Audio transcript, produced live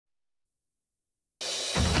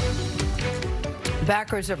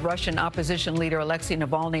Backers of Russian opposition leader Alexey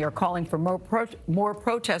Navalny are calling for more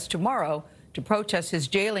protests tomorrow to protest his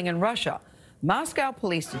jailing in Russia. Moscow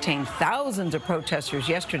police detained thousands of protesters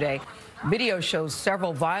yesterday. Video shows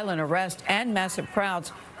several violent arrests and massive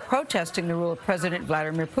crowds protesting the rule of President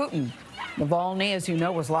Vladimir Putin. Navalny, as you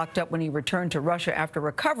know, was locked up when he returned to Russia after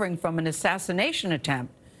recovering from an assassination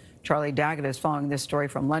attempt. Charlie Daggett is following this story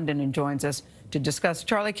from London and joins us to discuss.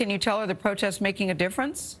 Charlie, can you tell her the protests making a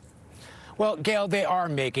difference? Well, Gail, they are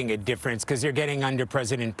making a difference because they're getting under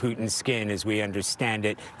President Putin's skin, as we understand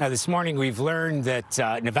it. Now, this morning, we've learned that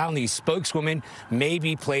Navalny's spokeswoman may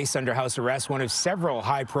be placed under house arrest, one of several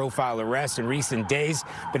high-profile arrests in recent days,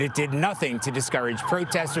 but it did nothing to discourage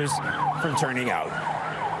protesters from turning out.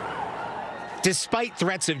 Despite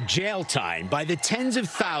threats of jail time, by the tens of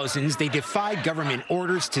thousands, they defied government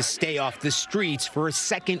orders to stay off the streets for a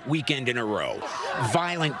second weekend in a row.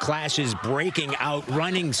 Violent clashes breaking out,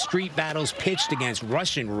 running street battles pitched against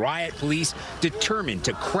Russian riot police determined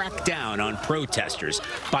to crack down on protesters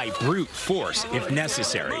by brute force if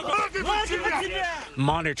necessary.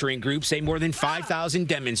 Monitoring groups say more than 5,000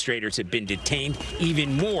 demonstrators have been detained,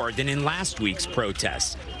 even more than in last week's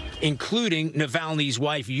protests, including Navalny's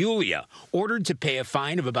wife, Yulia, ordered to pay a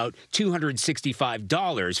fine of about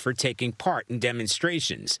 $265 for taking part in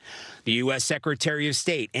demonstrations. The U.S. Secretary of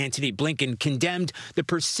State, Antony Blinken, condemned the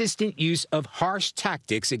persistent use of harsh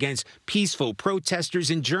tactics against peaceful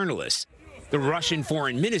protesters and journalists. The Russian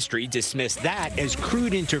Foreign Ministry dismissed that as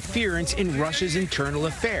crude interference in Russia's internal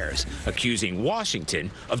affairs, accusing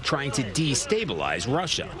Washington of trying to destabilize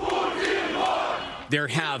Russia. There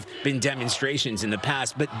have been demonstrations in the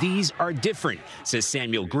past, but these are different, says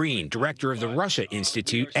Samuel Green, director of the Russia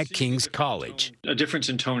Institute at King's College. A difference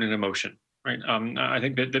in tone and emotion, right? I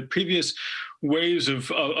think that the previous waves of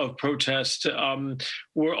protest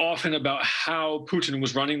were often about how Putin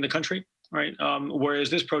was running the country, right? Whereas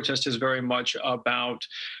this protest is very much about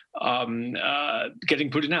getting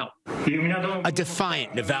Putin out. A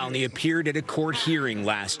defiant Navalny appeared at a court hearing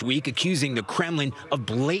last week, accusing the Kremlin of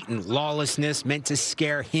blatant lawlessness meant to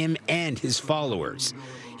scare him and his followers.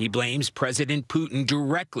 He blames President Putin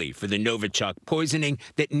directly for the Novichok poisoning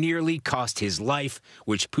that nearly cost his life,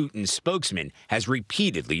 which Putin's spokesman has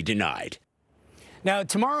repeatedly denied. Now,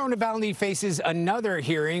 tomorrow, Navalny faces another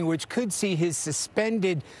hearing, which could see his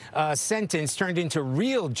suspended sentence turned into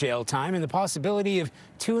real jail time and the possibility of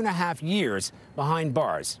 2.5 years behind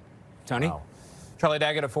bars. Tony? Wow. Charlie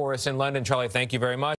Daggett for us in London. Charlie, thank you very much.